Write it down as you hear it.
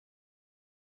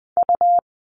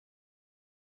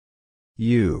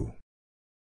U.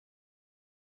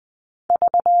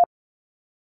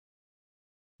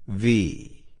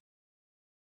 V.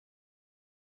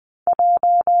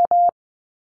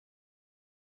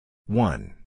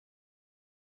 One.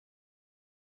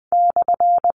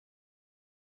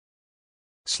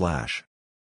 Slash.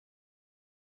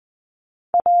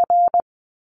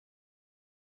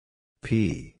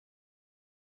 P.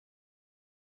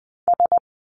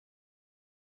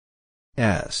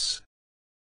 S.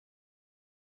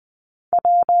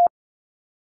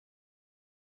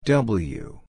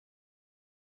 W.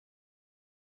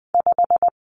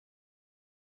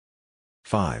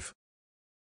 5.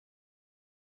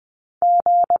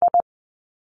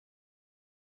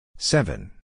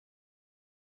 7.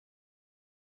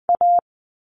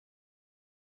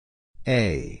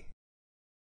 A.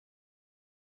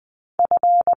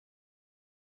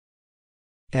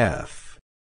 F.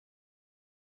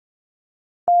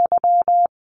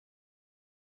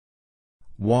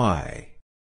 Y.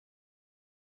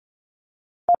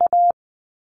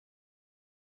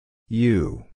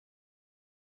 U.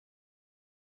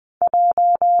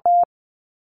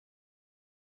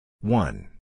 One.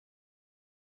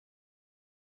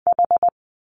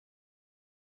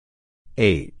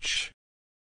 H.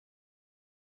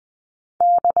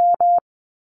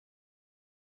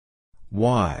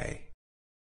 Y.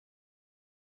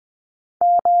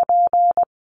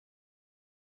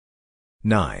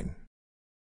 Nine.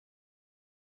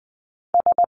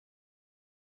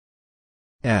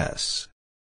 S.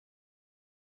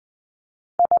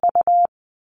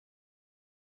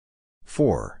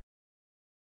 4.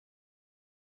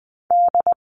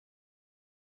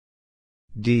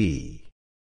 D.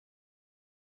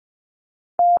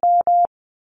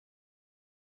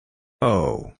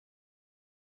 O.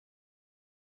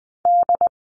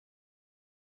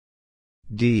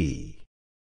 D.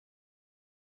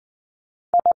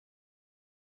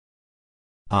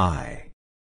 I.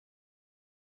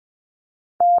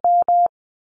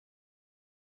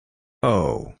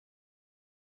 O.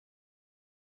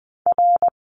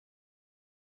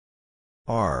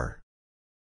 R.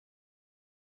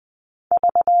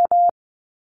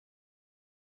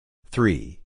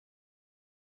 Three.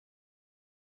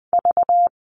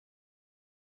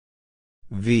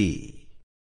 V.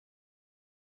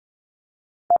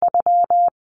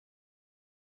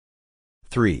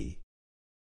 Three.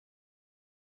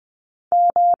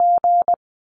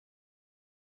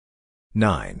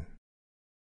 Nine.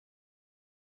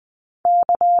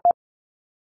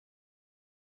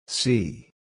 C.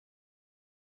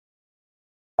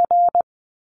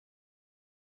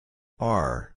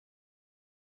 R.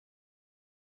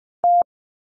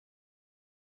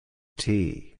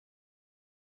 T.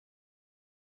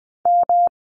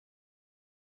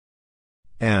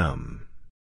 M.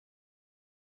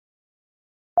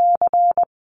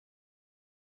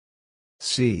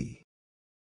 C.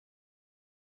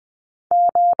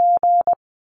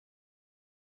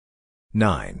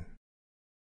 Nine.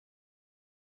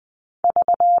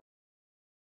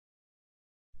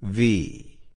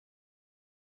 V.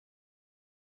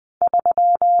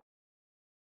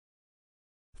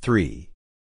 Three.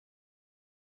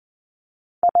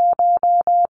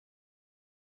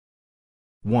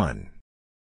 One.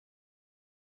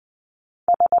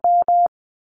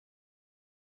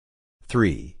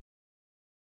 Three.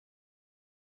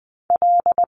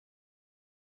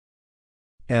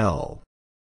 L.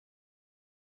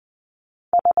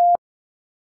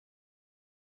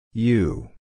 U.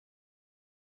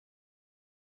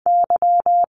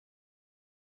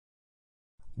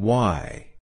 Y.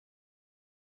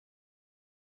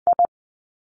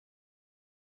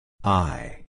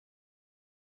 I.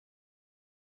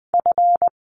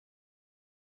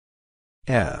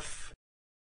 F.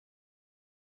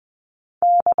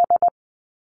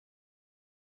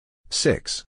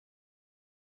 6.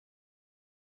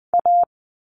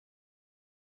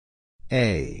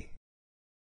 A.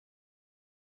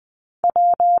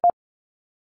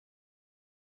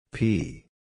 P.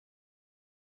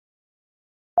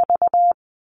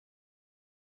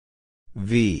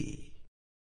 V.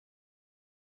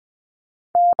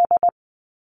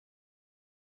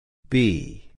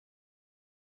 B.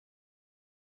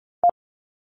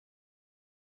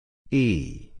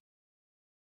 E.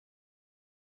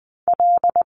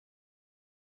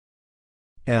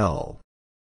 L.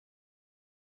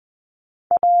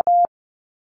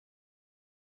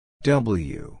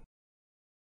 W.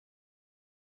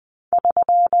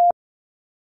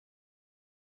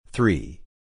 Three.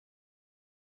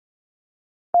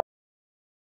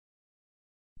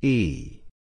 E.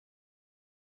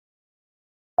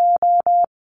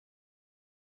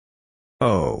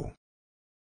 O.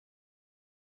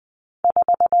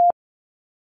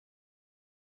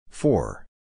 4.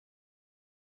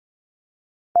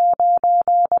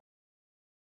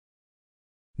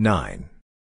 9.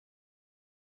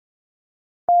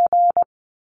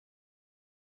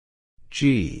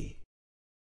 G.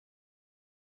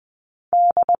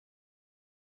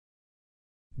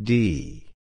 D.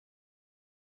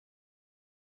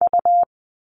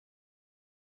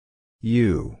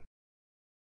 U.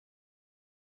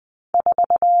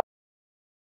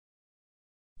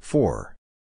 Four.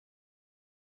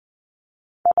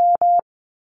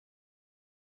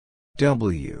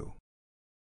 W.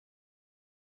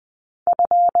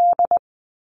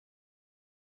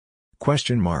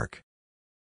 Question mark.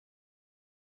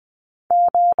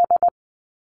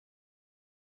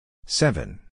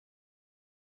 7.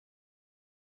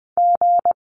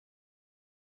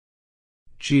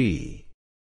 G.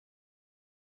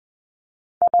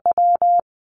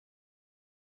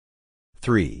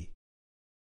 Three.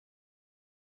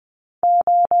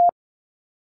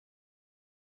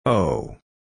 O.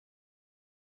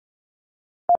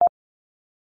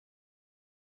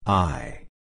 I.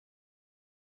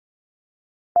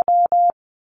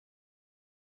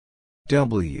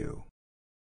 W.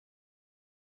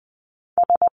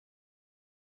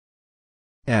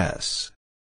 S.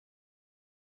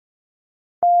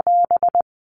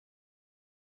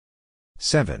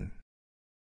 7.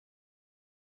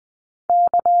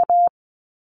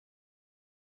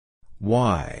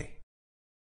 Y.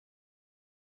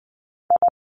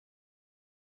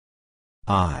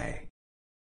 I.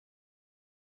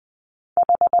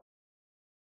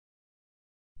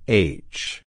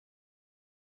 H.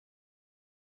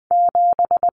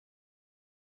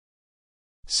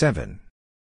 7.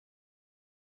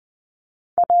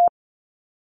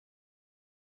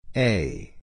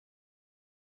 A.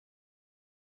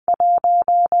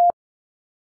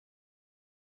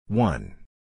 One.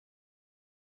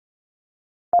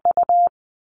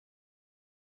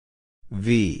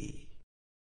 V.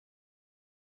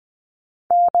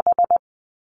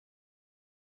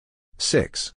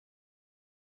 Six.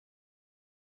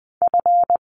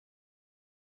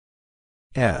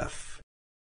 F.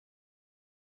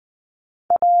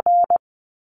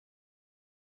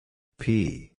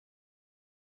 P.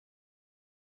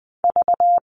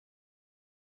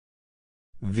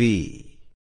 V.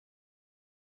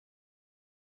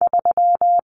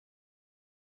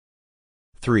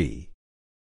 Three.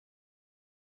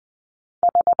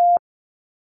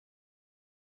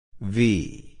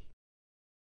 V.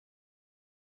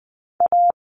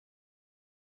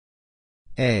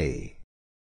 A.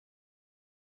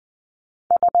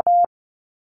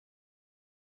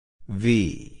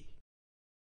 V.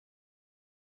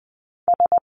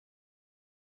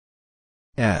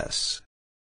 S.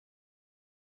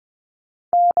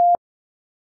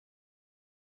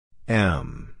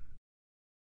 M.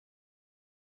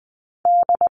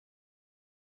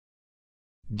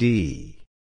 D.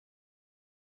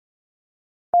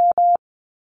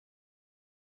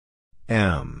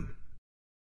 M.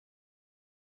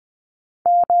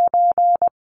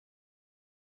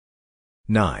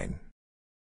 Nine.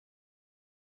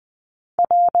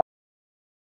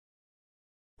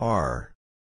 R.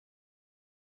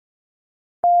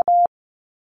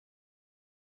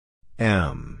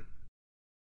 M.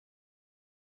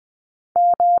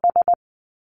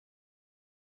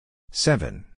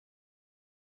 Seven.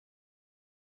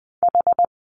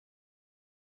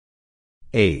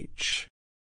 H.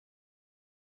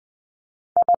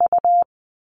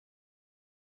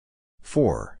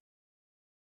 Four.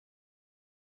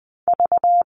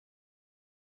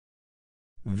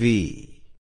 V.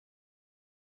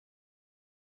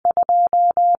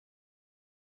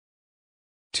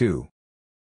 Two.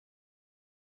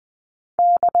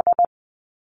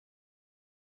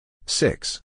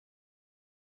 Six.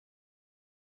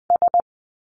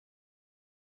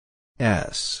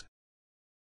 S.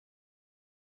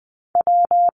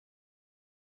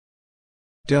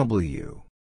 W.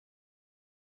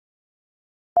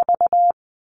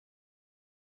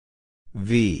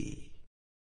 V.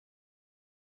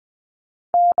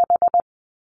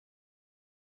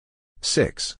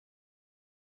 Six.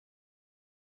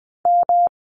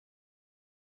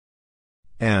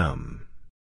 M.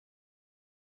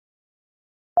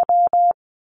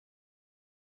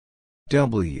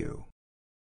 W.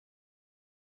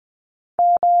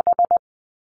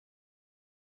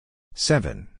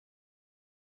 Seven.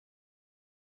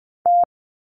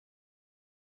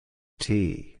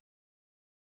 T.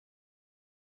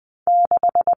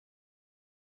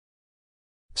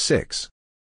 Six.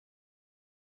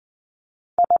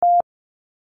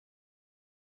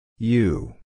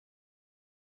 U.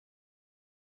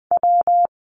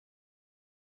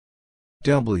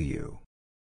 W.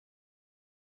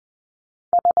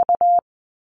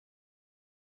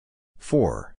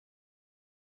 4.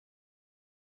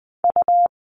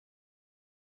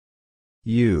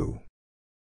 U.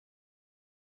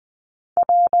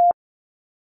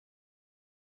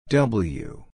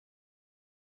 W.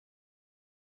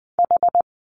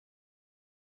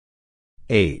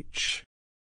 H.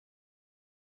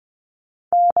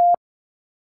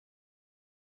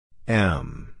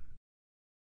 M.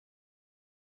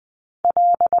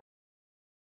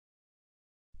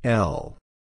 L.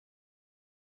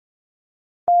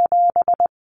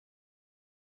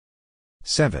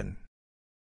 Seven.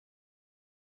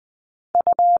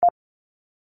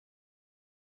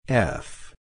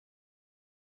 F.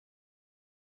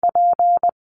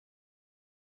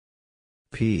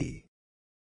 P.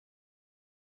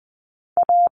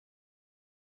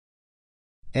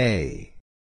 A.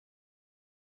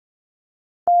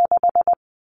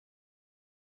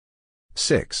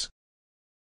 6.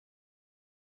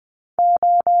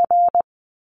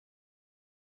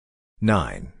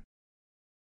 Nine.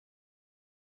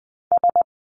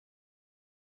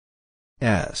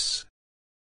 S.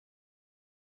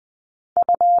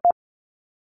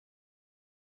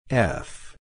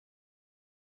 F.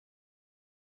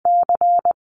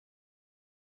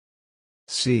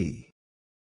 C.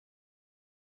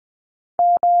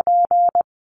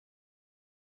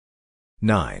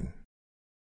 Nine.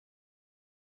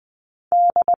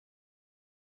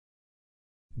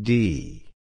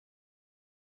 D.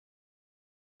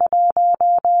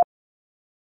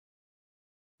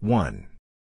 One.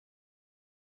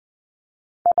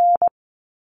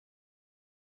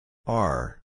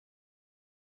 R.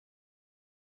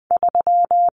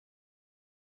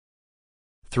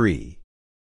 Three.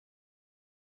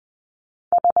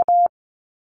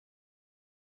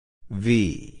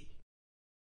 V.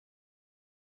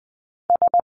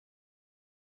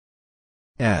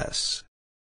 S.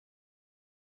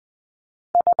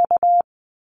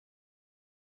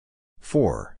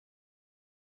 4.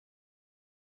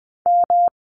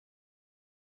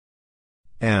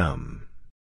 M.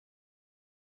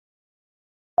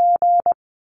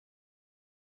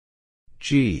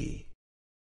 G.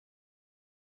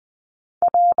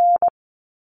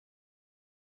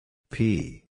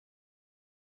 P.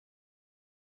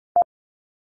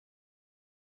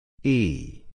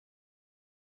 E.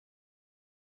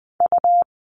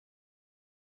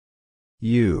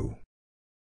 U.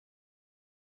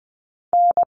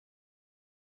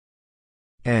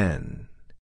 N.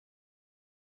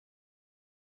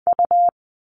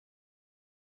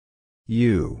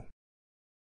 U.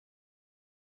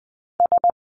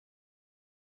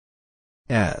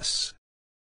 S.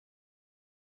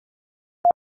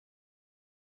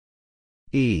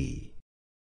 E.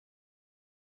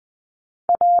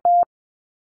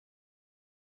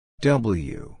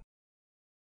 W.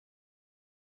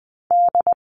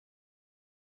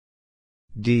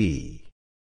 D.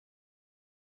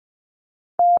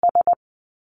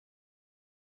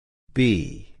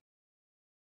 B.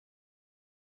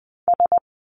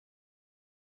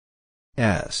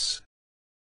 S.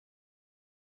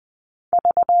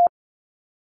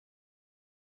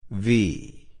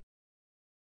 V.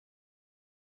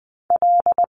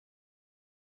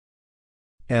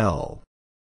 L.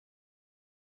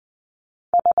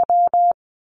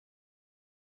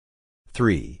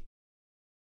 3.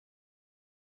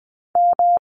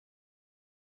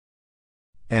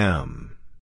 M.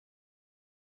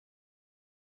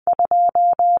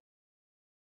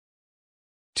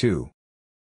 Two.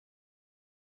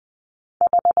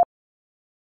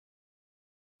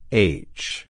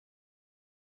 H.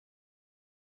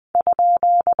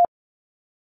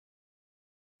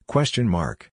 Question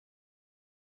mark.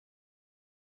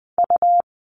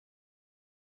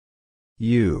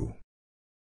 U.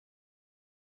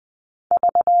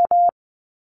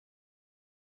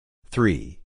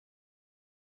 Three.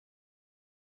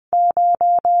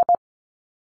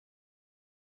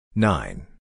 Nine.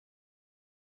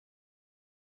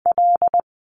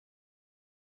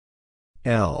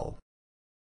 L.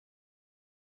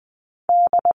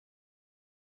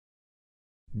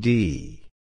 D.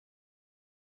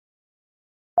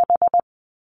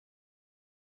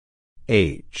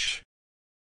 H.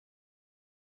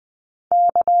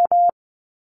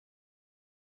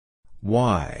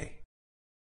 Y.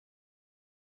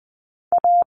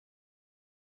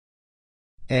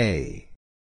 A.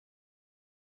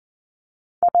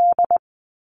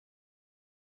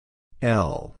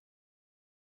 L.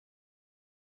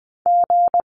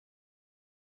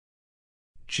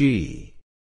 G.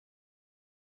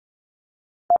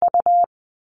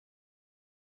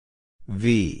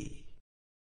 V.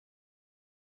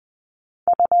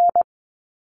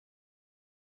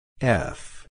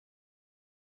 F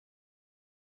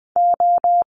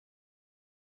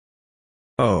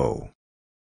O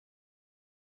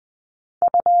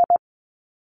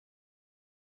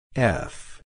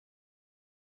F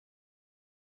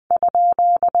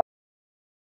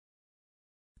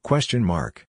Question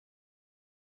mark.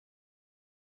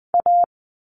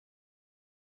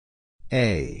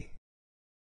 A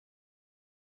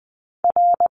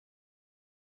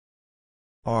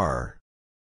R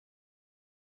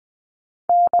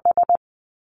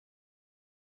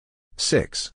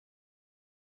 6.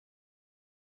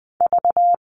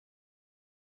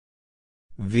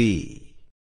 V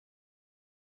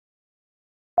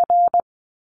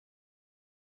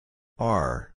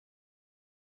R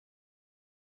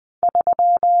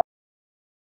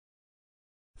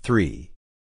 3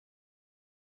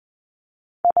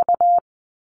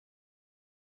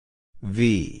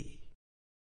 V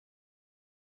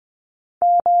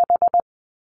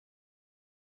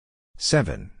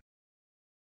Seven.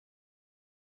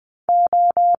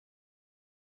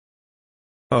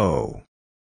 O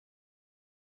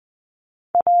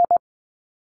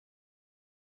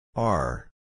R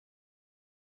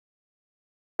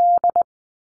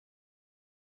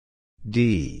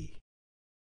D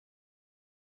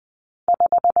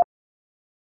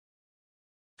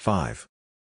 5.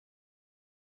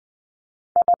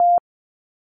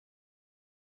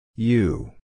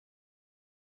 U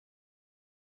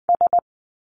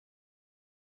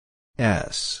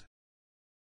S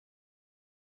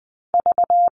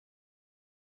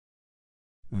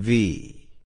V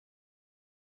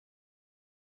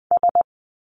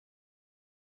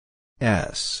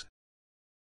S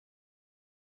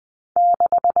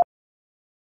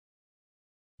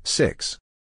 6.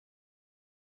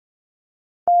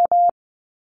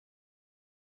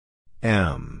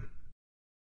 M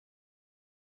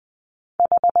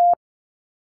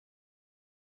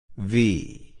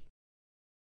V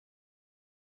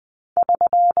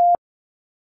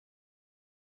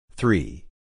three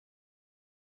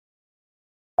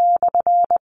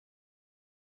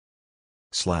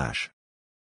Slash.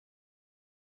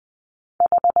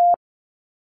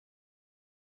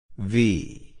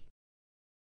 V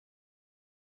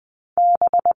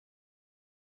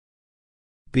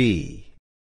B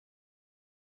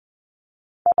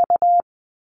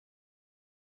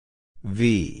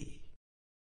V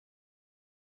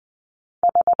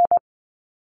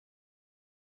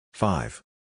 5.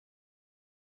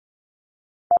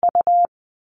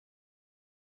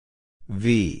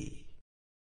 V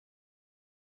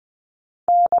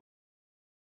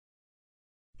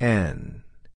N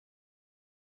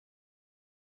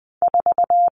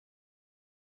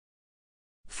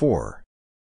 4.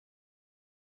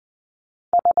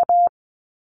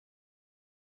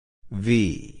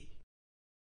 V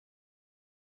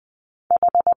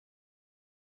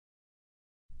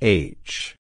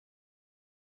H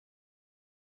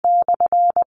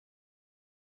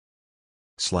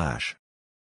Slash.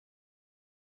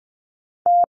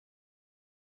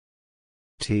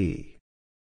 T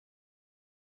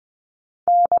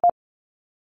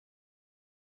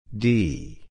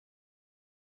D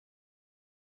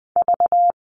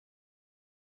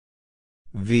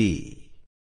V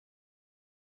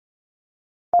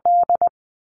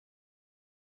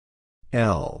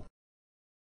L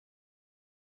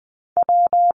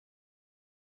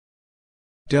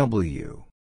W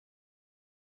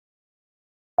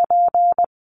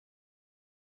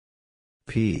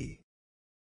P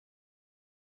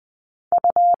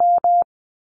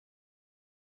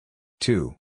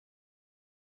 2.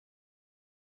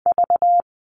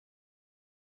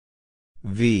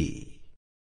 V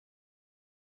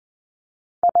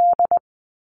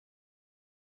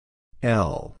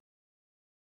L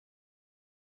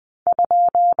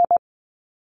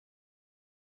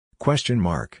Question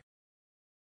mark.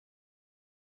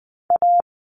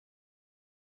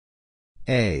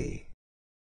 A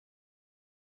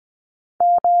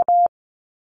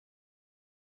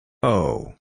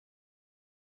O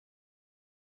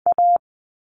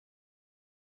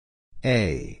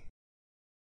A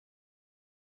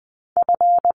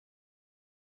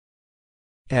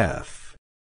F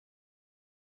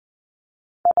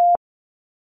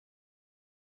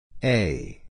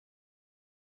A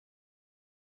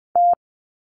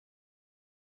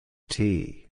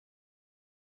T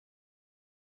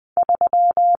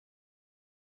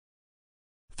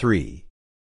three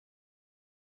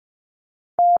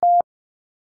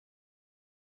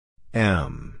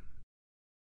M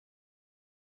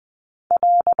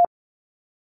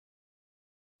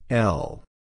L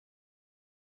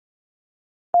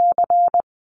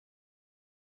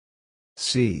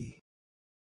C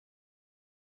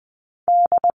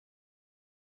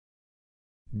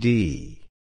D.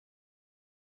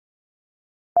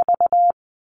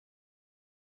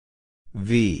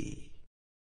 V.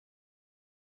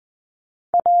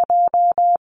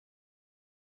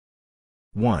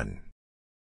 One.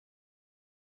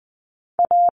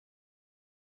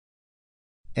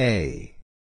 A.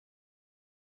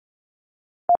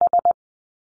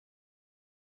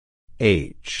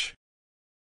 H.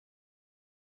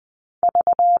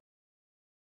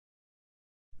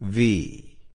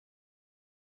 V.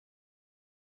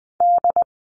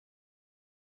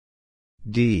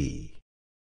 D.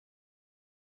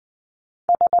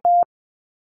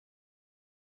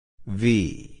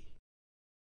 V.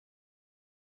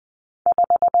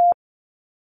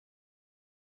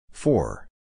 Four.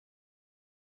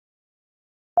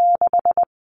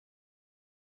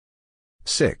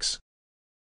 Six.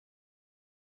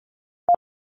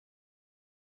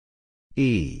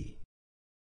 E.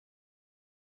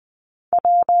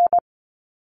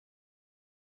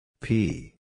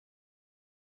 P.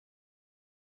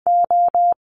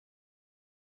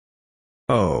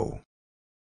 O.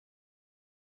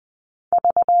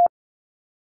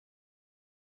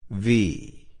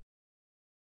 V.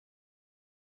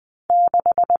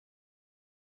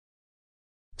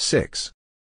 Six.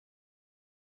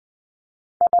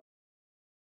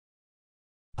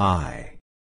 I.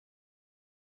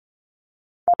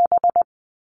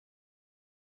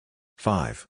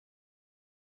 Five.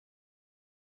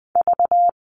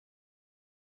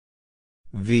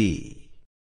 V.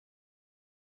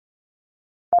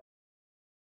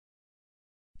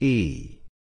 E.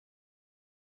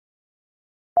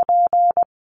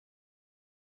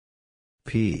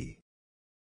 P.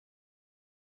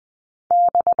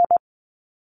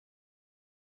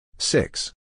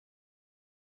 Six.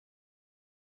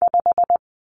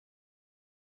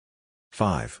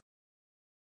 Five.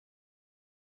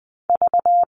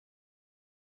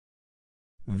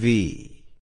 V.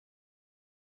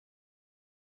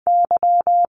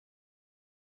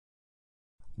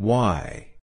 Y.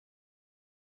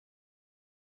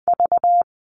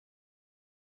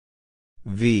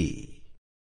 V.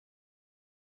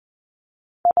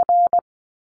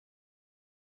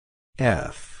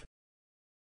 F.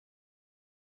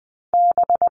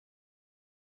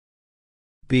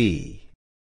 B.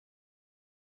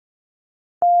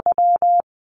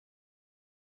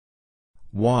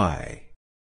 Y.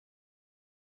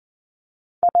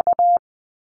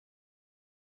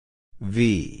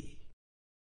 V.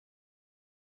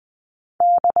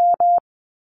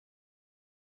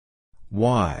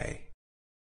 Y.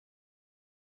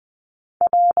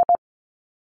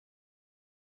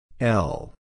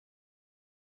 L.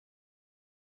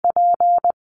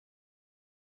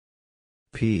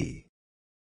 P.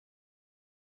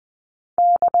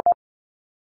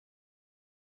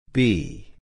 B.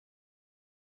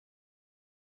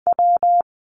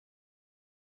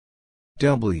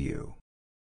 W.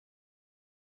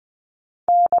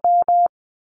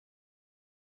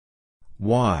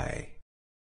 Y.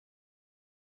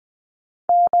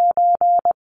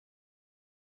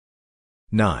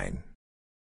 Nine.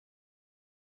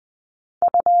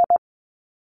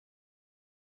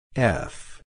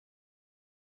 F.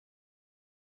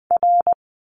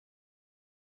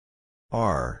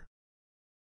 R.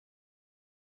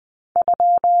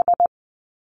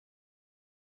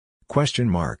 Question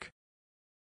mark.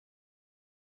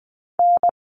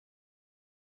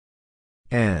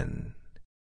 N.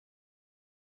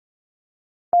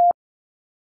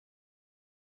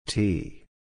 T.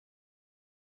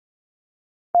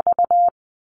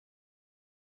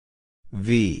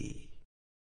 V.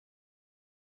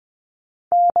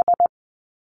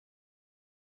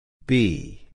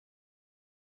 B.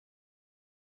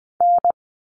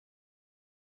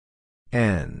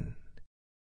 N.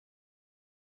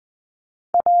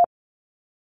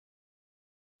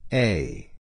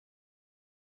 A.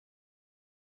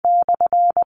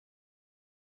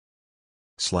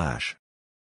 Slash.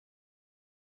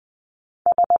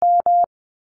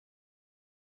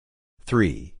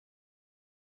 Three.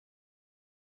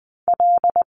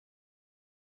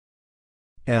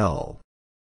 L.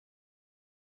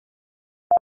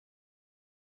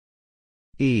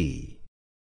 E.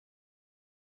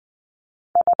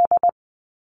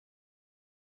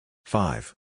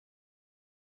 Five.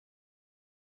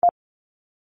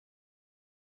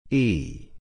 E.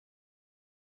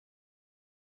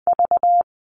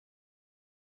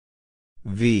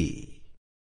 V.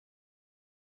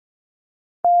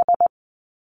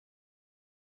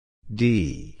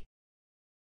 D.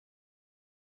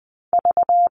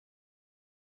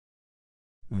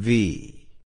 V.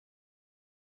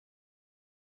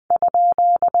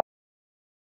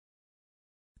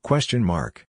 Question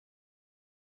mark.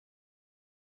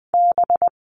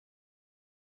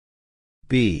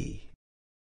 B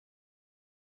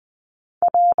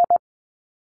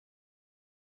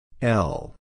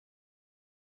L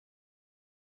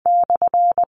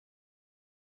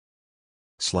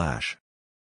Slash.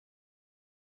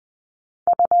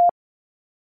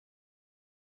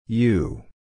 U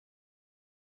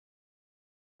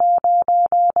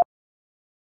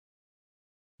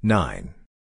Nine.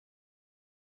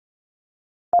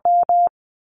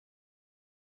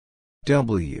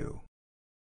 W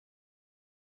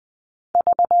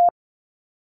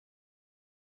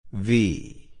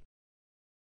V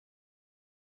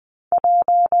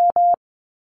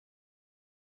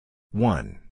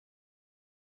One.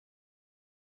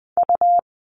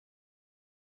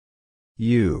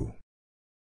 U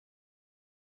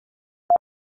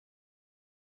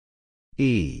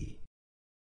E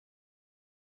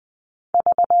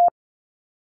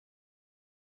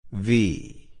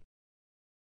V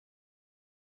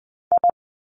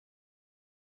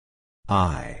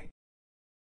I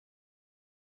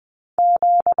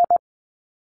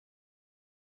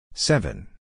Seven.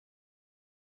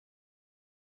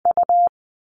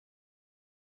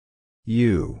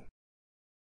 U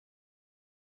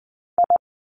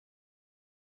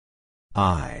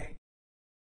I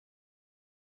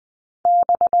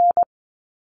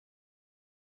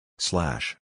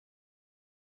Slash.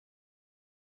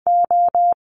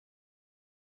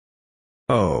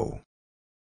 O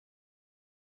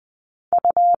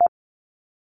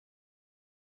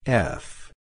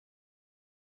F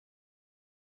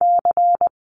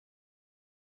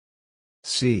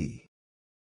C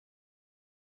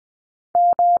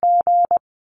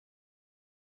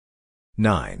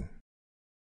Nine.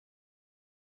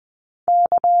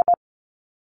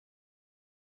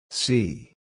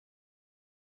 C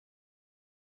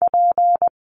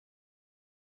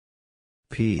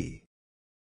P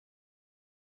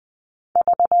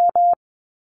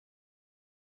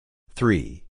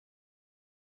Three.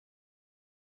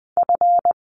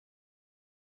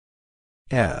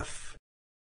 F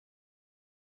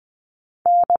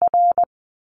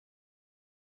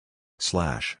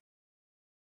Slash.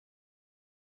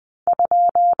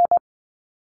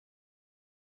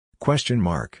 Question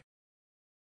mark.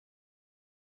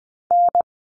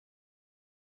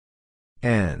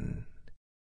 N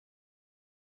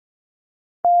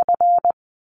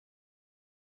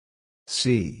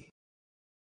C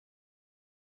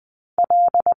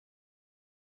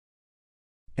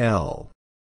L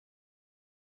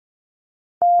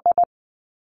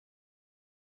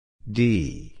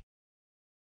D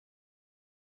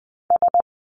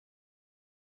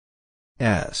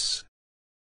S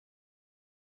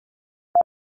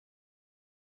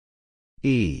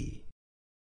E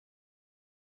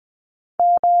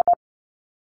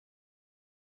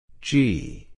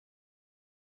G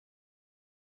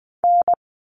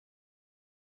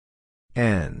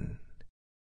N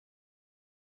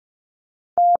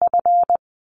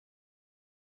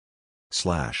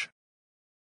Slash.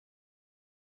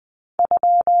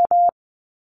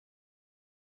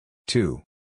 Two.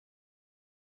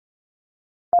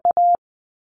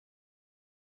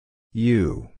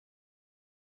 U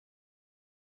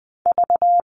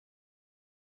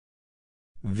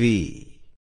V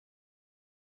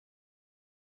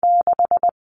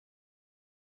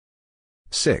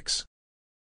Six.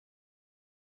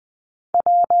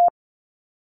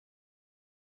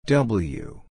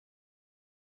 W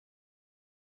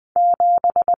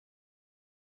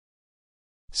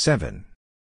Seven.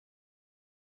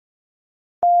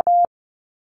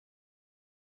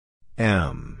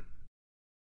 M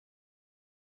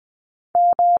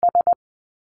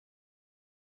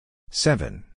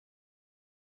Seven.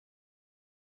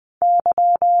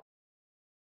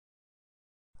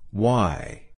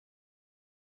 Y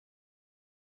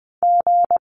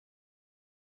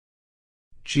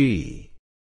G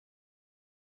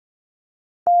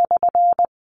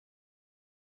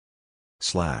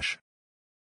Slash.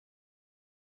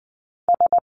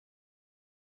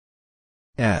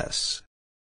 S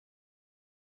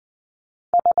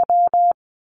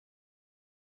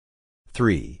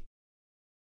 3.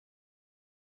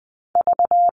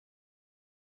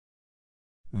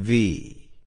 V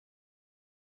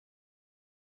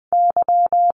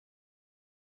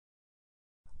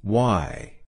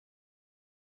Y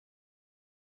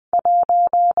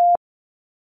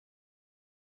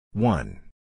 1.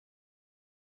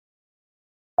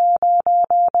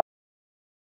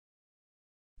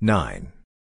 Nine.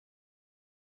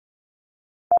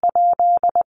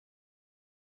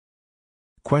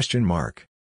 Question mark.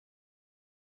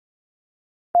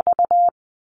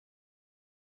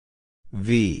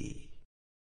 V.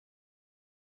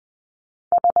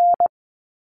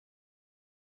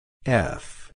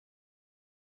 F.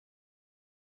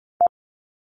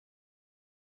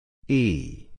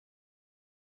 E.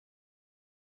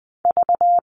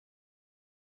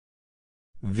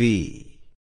 V.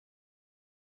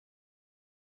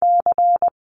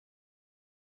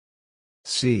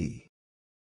 C.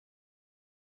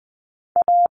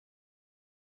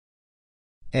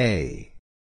 A.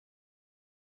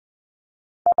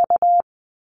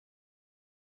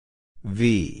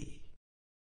 V.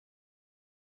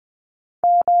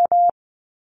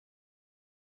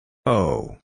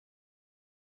 O.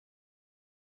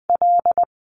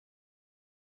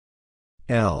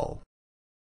 L.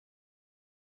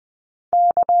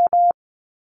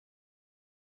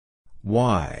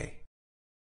 Y.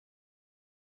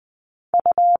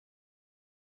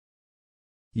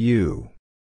 U.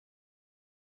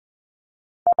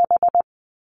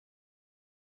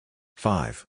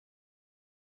 5.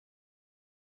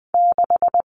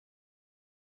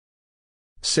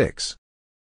 6.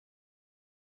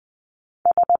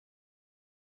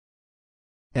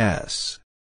 S.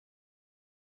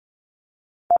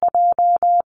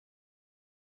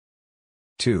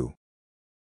 Two.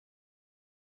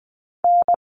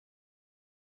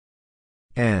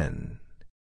 N.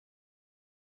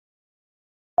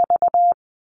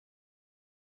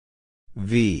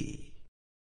 V.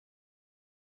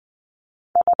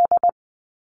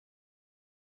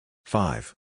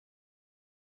 5.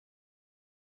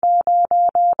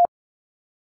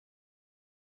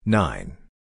 Nine.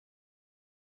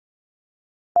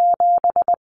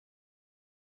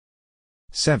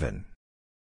 Seven.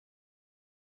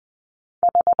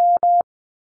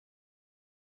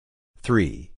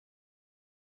 Three.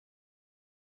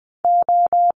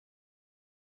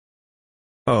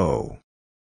 O.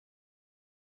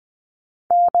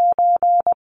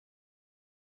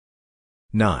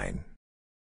 Nine.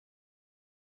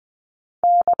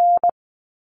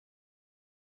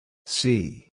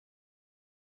 C.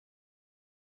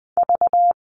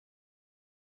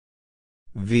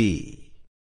 V.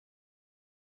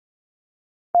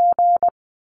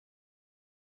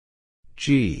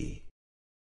 G.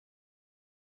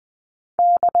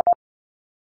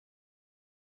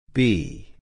 B.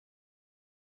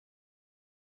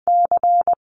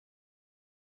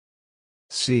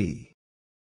 C.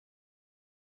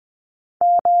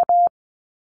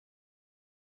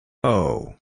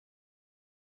 O.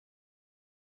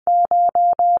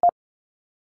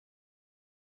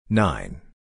 Nine.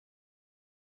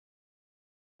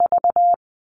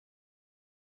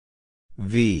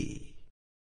 V.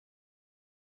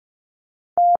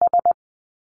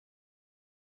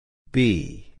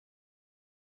 B.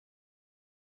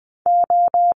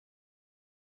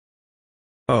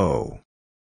 O.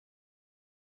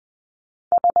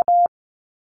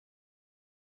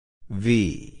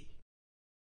 V.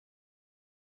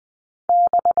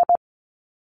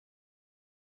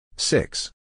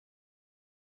 Six.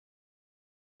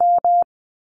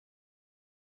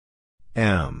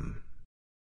 M.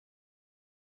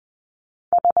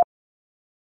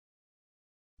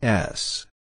 S.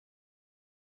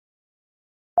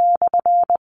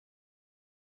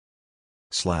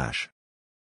 Slash.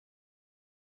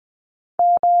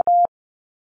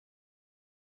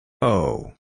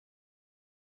 O.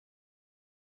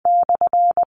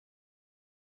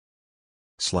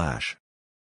 Slash.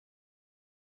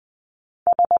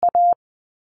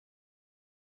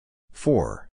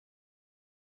 4.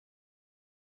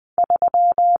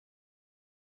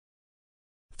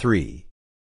 3.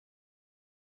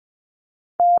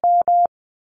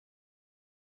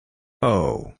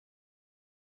 O.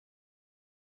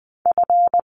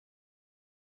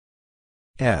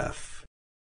 F.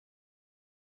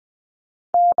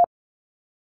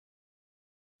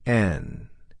 N.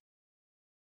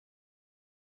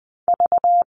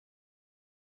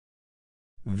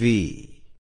 V.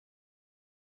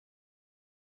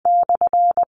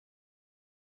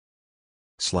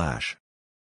 Slash.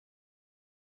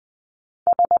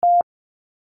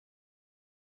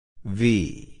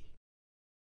 V.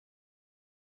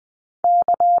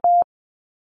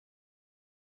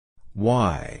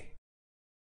 Y.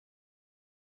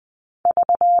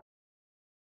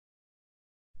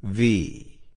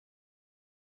 V.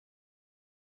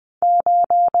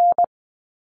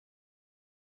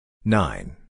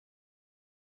 Nine.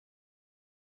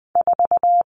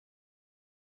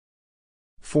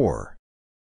 Four.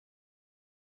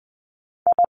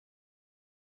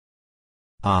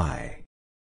 I.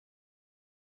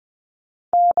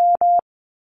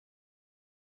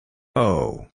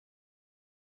 O.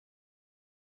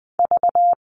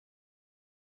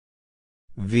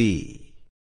 V.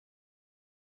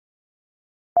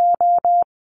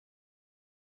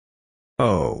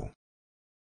 O.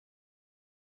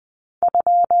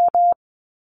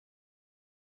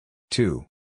 Two.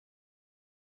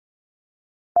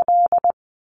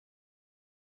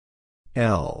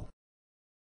 L.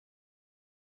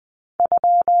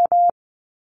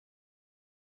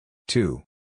 Two.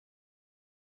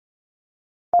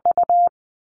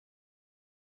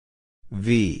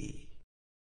 V.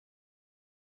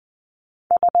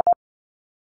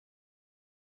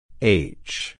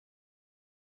 H.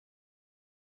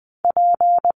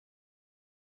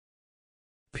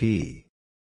 P.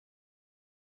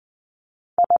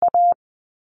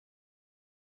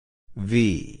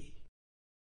 V.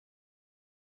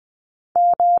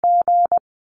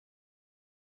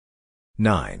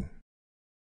 Nine.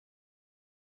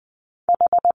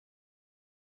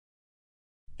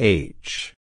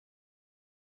 H.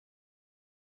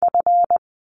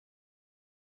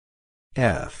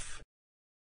 F.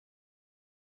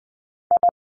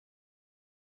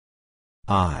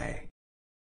 I.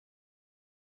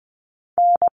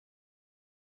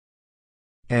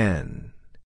 N.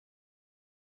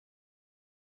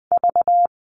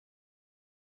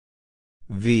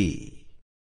 V.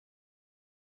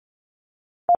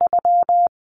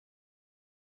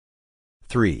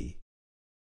 Three.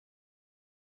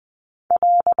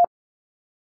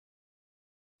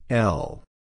 L.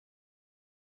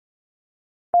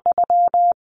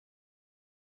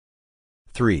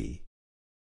 Three.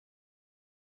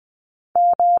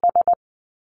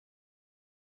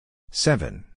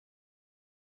 Seven.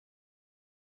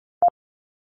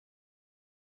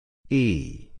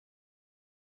 E.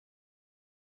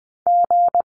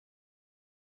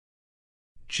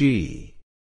 G.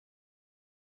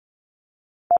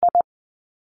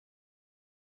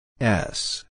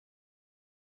 S.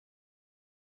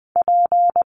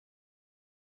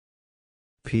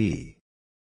 P.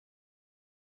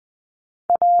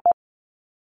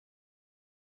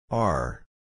 R.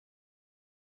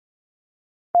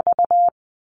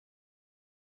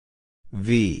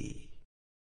 V.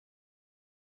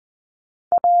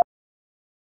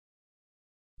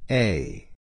 A.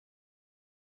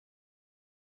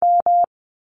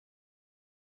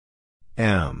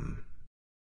 M.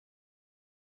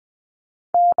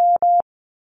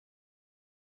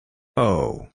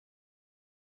 O.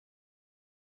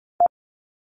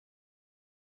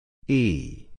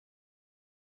 E.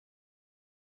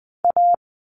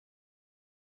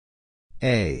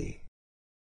 A.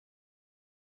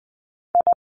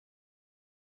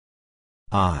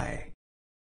 I.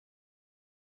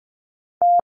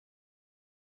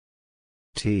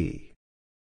 T.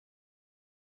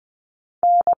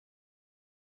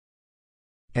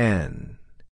 N.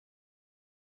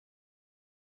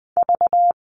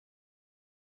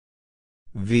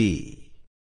 V.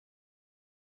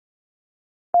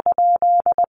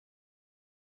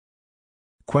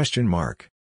 Question mark.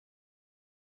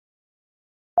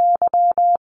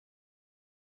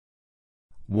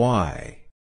 Y.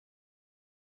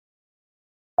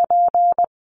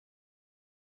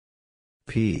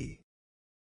 P.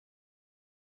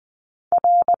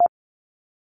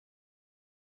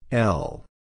 L.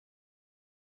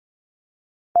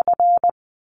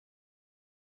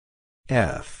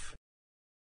 F.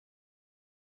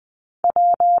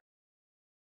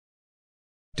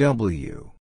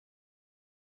 W.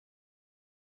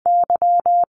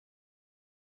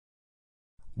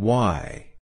 Y.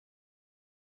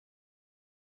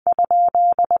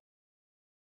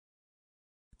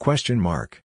 Question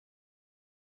mark.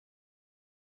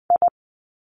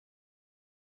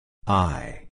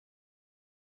 I.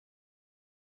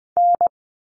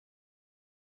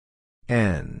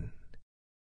 N.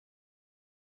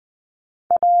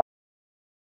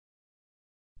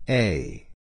 A.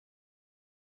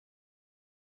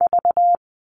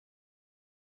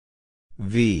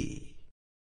 V.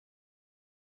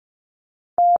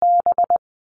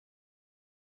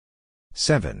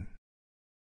 Seven.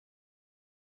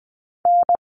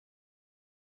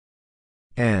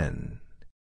 N.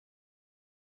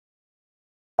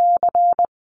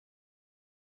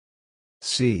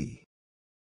 C.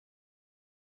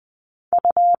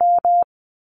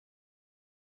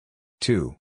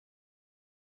 Two.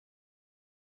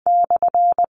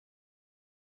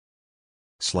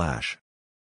 Slash.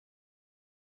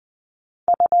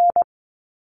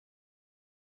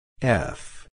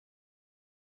 F.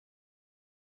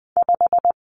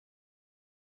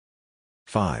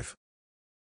 5.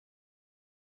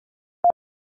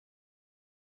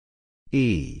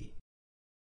 E.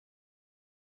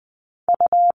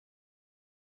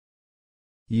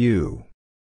 U.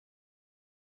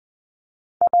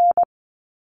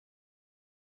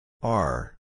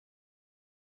 R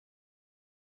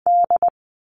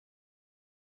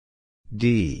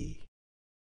D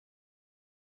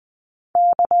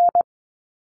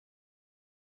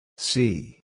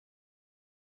C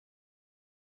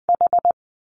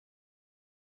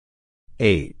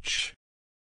H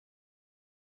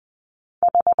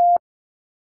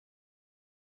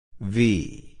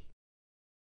V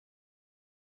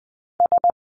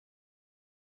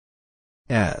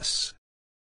S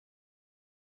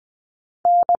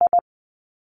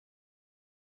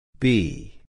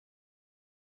B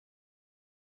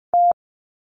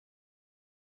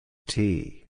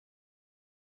T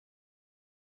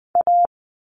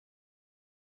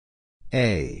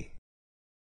A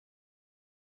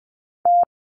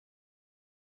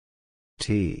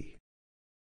T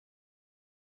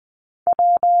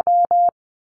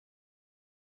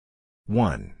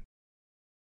 1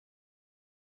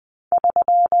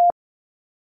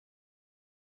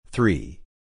 3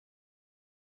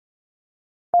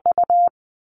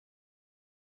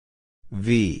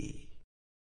 V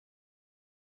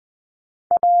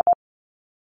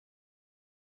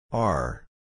R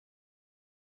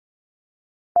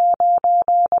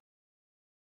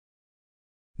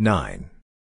Nine.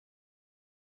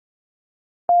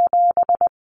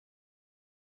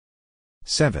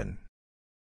 Seven.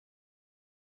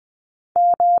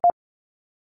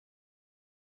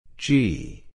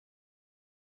 G.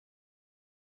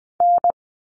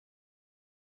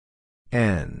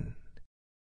 N.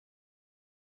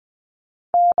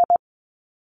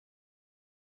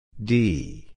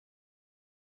 D.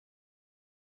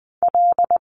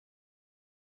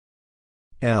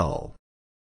 L.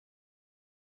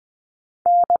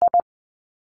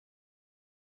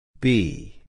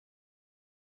 B.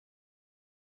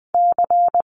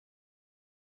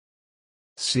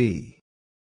 C.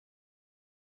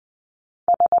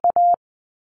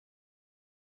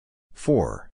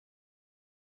 4.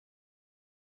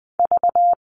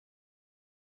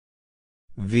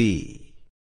 V.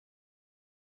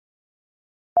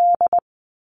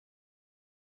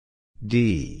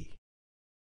 D.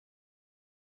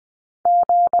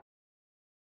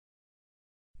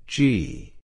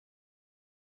 G.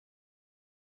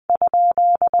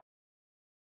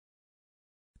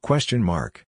 Question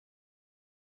mark.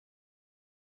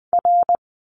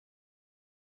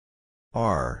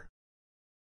 R.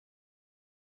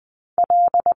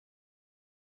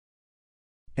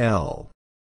 L.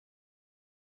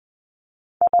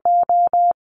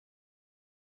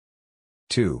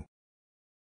 Two.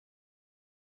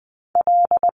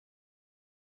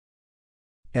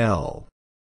 L.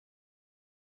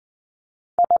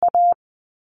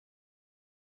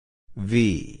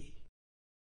 V.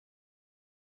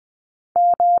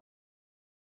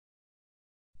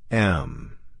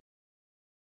 M.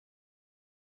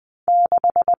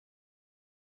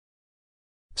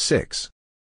 Six.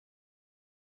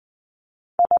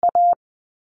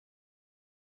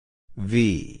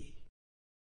 V.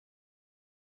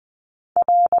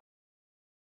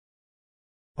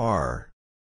 R.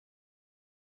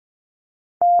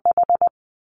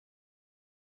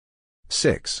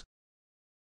 Six.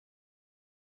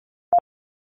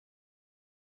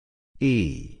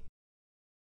 E.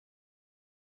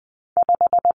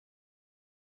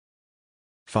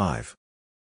 5.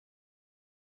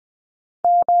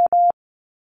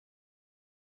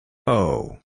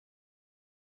 O.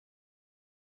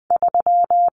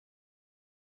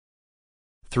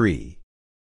 Three.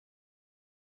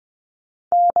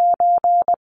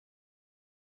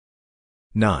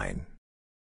 Nine.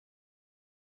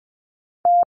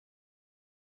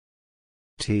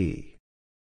 T.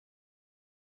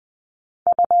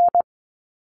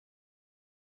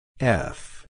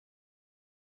 F.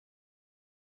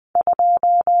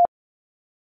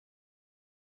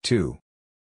 Two.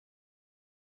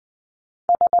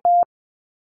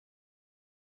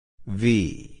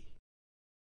 V.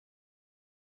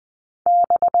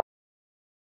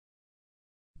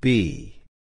 B.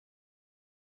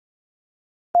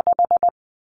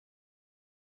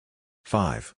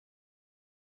 5.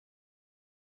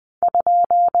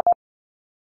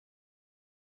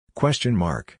 Question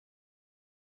mark.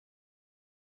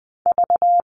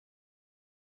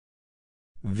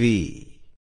 V.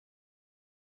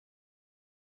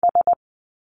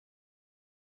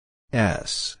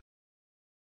 S.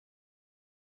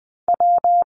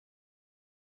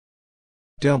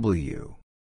 W.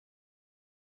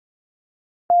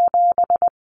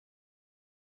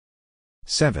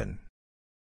 Seven.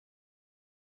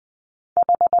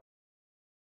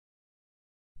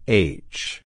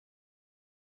 H.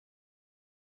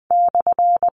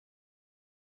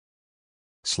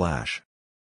 Slash.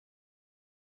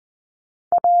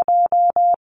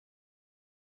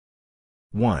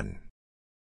 1.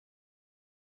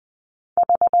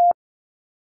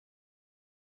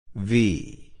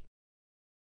 V.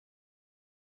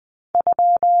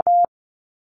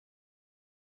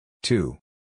 2.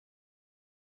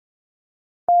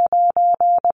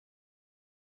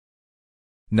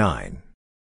 Nine.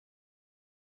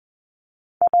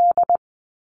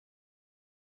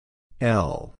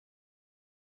 L.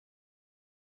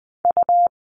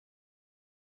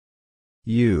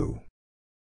 U.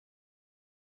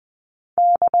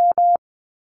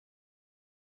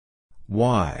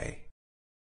 Y.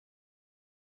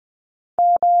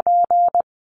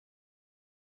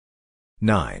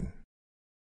 Nine.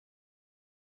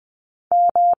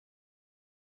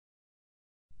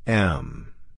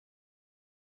 M.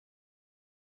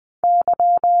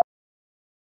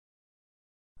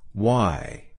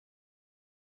 Y.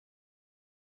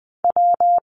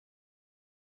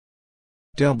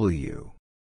 W.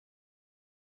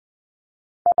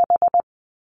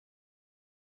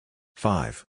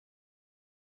 5.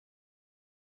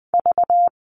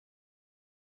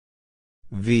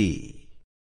 V.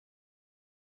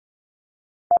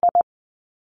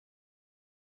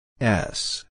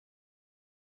 S.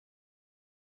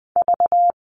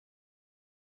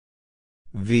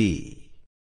 V.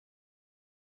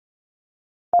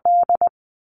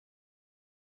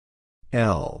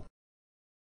 L.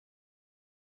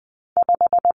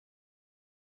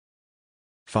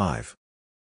 5.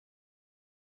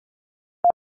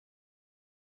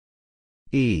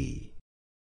 E.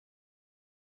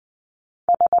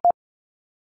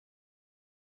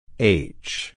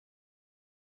 H.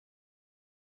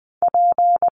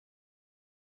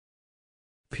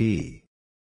 P.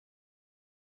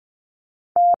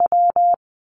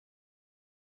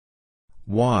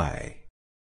 Y.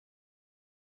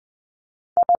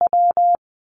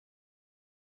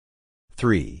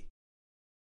 3.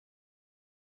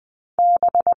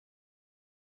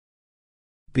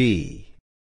 B.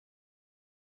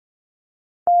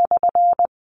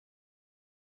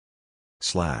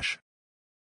 Slash.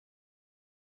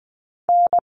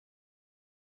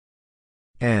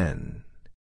 N.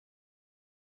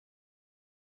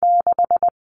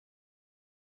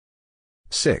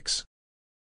 Six.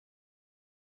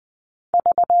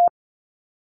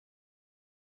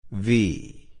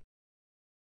 V.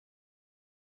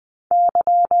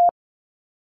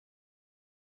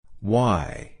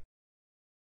 Y.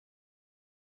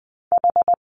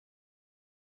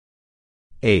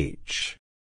 H.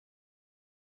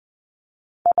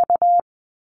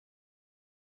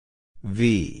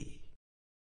 V.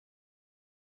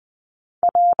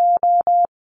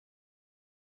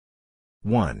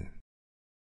 One.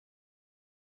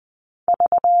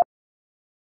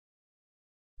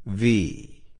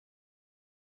 V.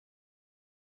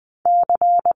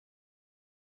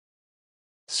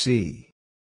 C.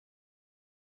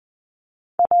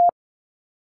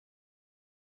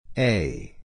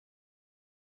 A.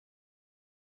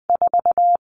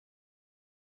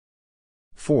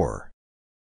 4.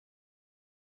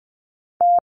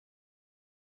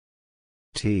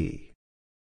 T.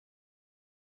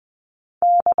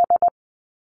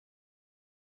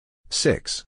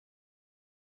 6.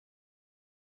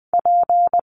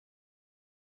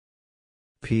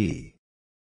 P.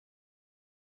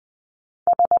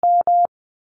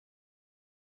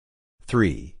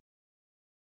 Three.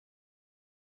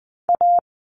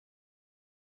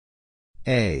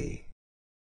 A.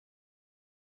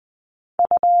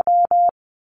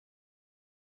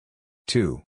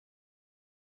 Two.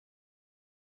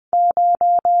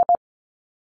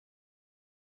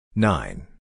 Nine.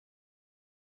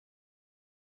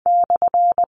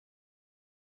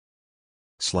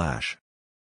 Slash.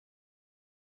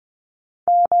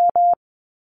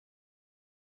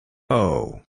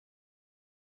 O.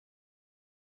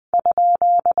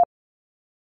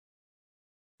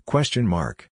 Question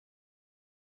mark.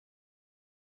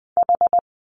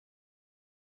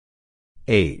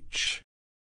 H.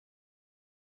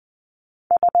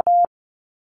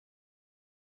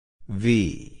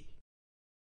 V.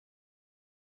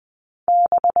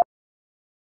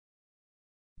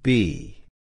 B.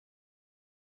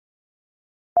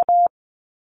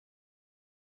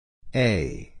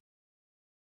 A.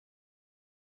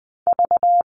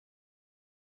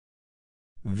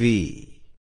 V.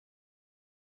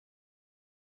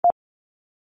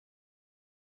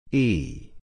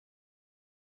 E.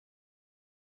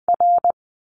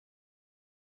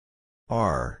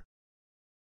 R.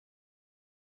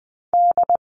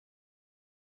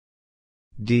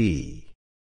 D.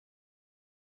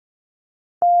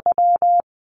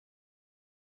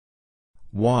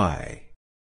 Y.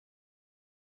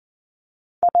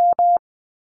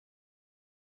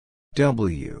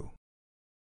 W.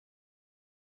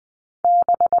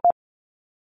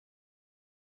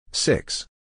 6.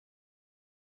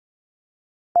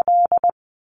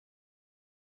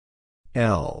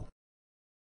 L.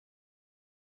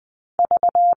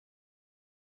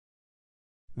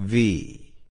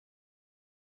 V.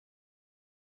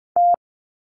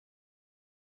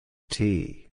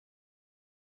 T.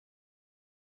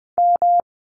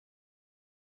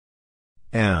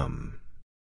 M.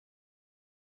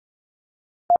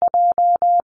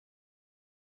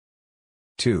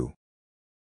 Two.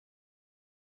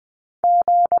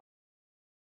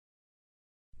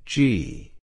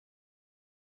 G.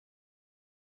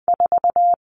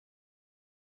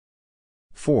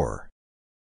 4.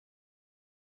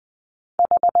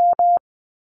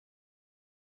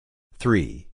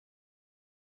 3.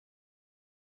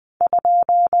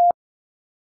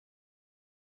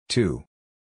 2.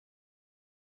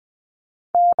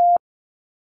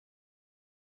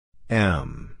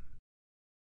 M.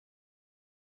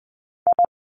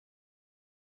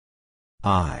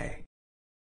 I.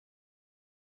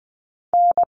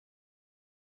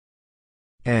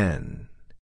 N.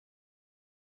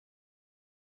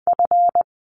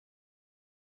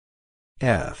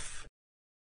 F.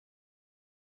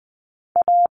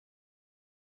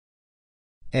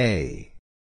 A.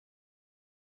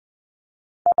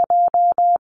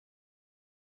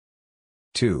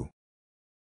 Two.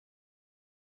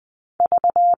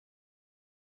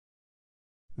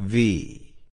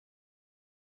 V.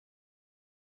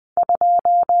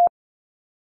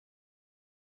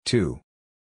 Two.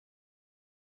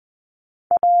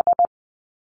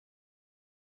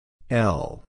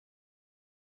 L.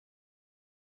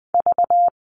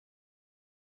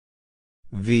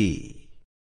 V.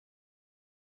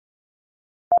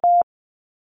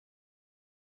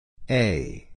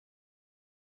 A.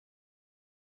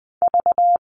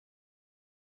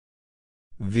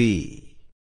 V.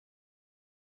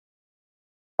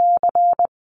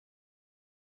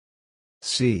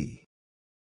 C.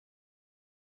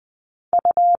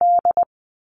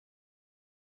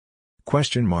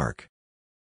 Question mark.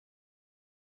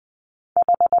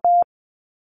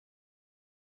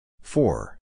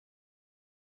 4.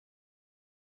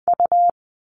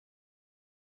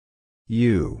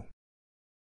 U.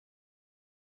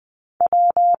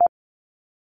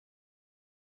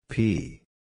 P.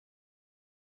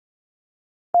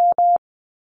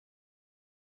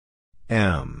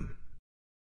 M.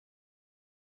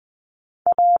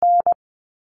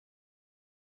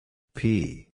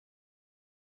 P.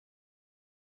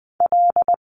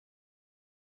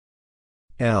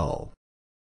 L.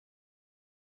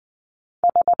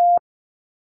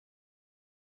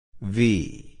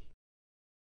 V.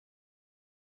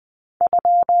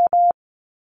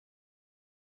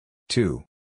 Two.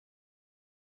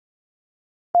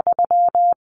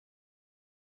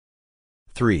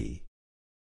 Three.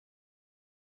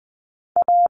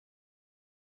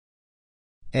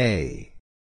 A.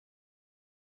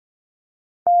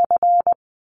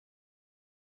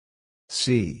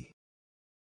 C.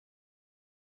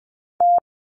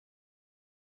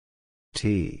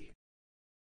 T.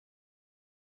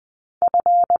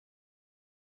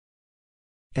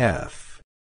 F.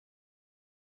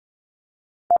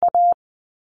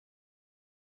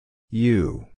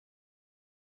 U.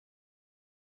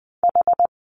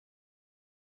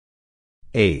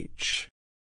 H.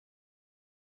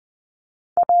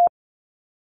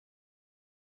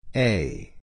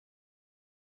 A.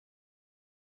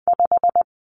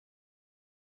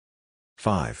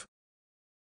 5.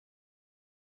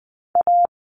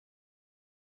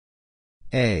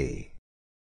 A.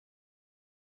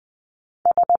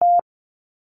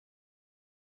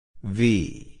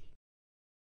 V.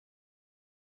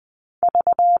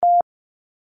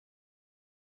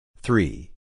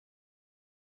 Three.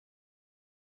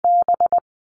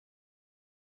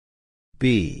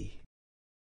 B.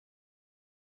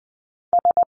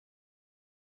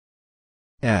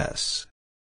 S.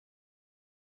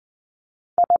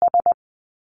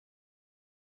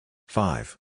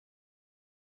 5.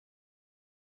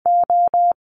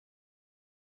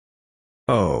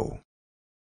 O.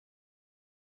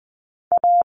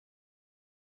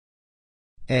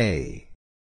 A.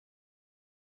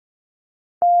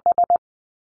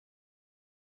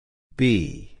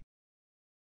 B.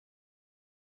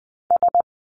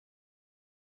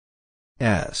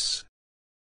 S.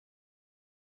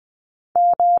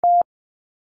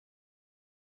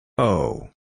 O.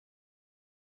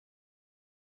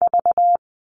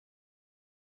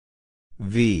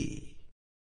 V.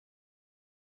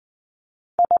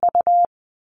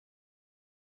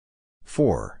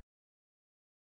 4.